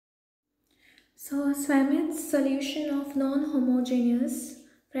So schmidts solution of non-homogeneous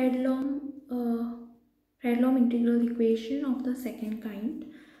fredhlom integral equation of the second kind.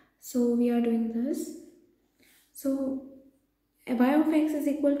 So we are doing this. So y of x is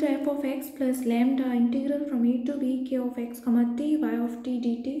equal to f of x plus lambda integral from a to b k of x comma t y of t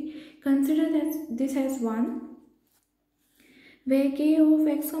dt. Consider that this as 1 where k of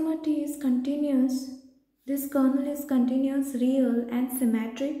x comma t is continuous. This kernel is continuous, real and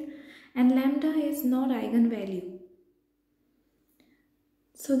symmetric, and lambda is not eigenvalue.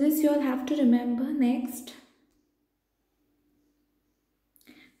 So this you all have to remember. Next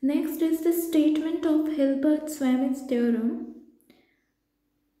is the statement of Hilbert-Schmidt's theorem.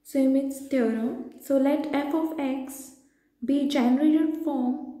 So let f of x be generated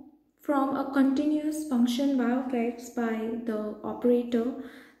from a continuous function y of x by the operator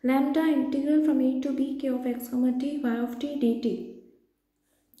lambda integral from a to b k of x comma t y of t dt,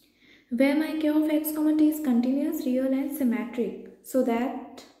 where my k of x comma t is continuous, real and symmetric. So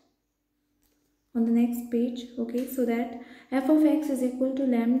that on the next page, okay, so that f of x is equal to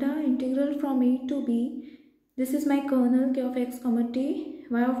lambda integral from a to b. This is my kernel k of x comma t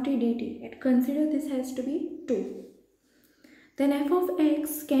y of t dt, and consider this has to be 2. Then f of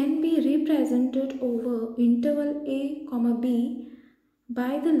x can be represented over interval a comma b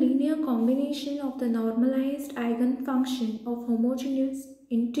by the linear combination of the normalized eigenfunction of homogeneous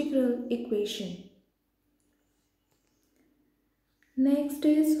integral equation. Next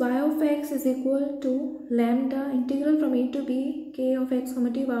is y of x is equal to lambda integral from a to b k of x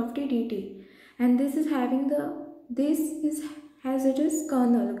comma t y of t dt, and this is having as it is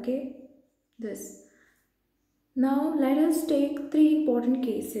kernel, okay, this. Now let us take 3 important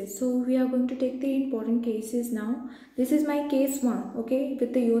cases. So we are going to take 3 important cases now. This is my case 1, okay,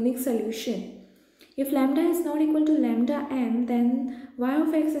 with the unique solution. If lambda is not equal to lambda m, then y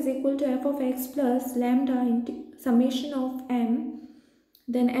of x is equal to f of x plus lambda summation of m,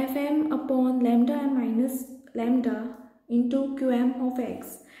 then fm upon lambda m minus lambda into qm of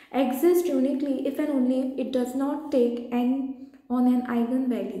x exists uniquely if and only if it does not take n on an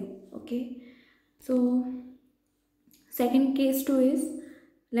eigenvalue, okay. So second case 2 is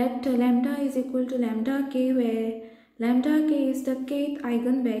let lambda is equal to lambda k, where lambda k is the kth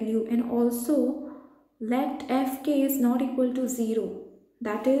eigenvalue, and also let fk is not equal to 0.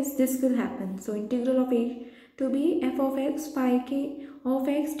 That is, this will happen. So integral of a to b f of x phi k of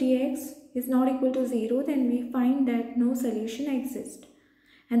x dx is not equal to 0, then we find that no solution exists.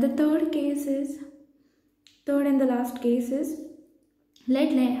 And the third and the last case is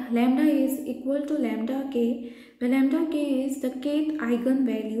let lambda is equal to lambda k, where lambda k is the kth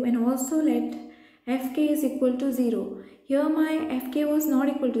eigenvalue, and also let fk is equal to 0. Here my fk was not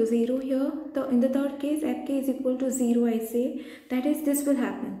equal to 0. Here in the third case fk is equal to 0, I say. That is, this will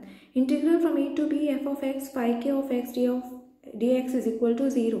happen. Integral from a to b f of x phi k of x dx is equal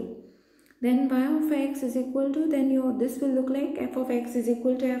to 0. Then y of x is equal to, then this will look like f of x is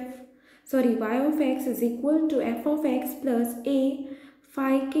equal to y of x is equal to f of x plus a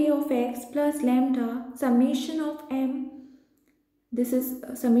phi k of x plus lambda summation of m. This is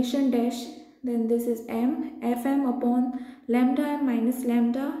summation dash, then this is m fm upon lambda m minus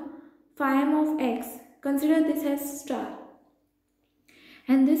lambda phi m of x. Consider this as star,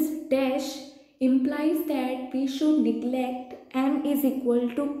 and this dash implies that we should neglect m is equal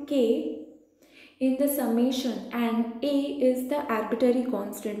to k in the summation, and a is the arbitrary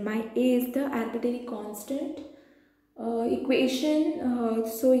constant. My a is the arbitrary constant.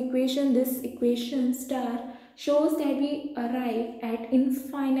 This equation star shows that we arrive at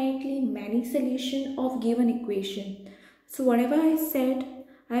infinitely many solutions of given equation. So whatever I said,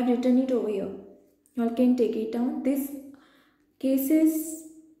 I have written it over here. You all can take it down. These cases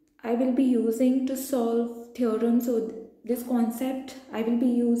I will be using to solve theorems. So this concept I will be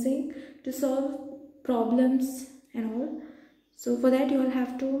using to solve problems and all. So for that you all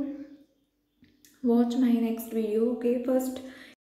have to watch my next video, okay. First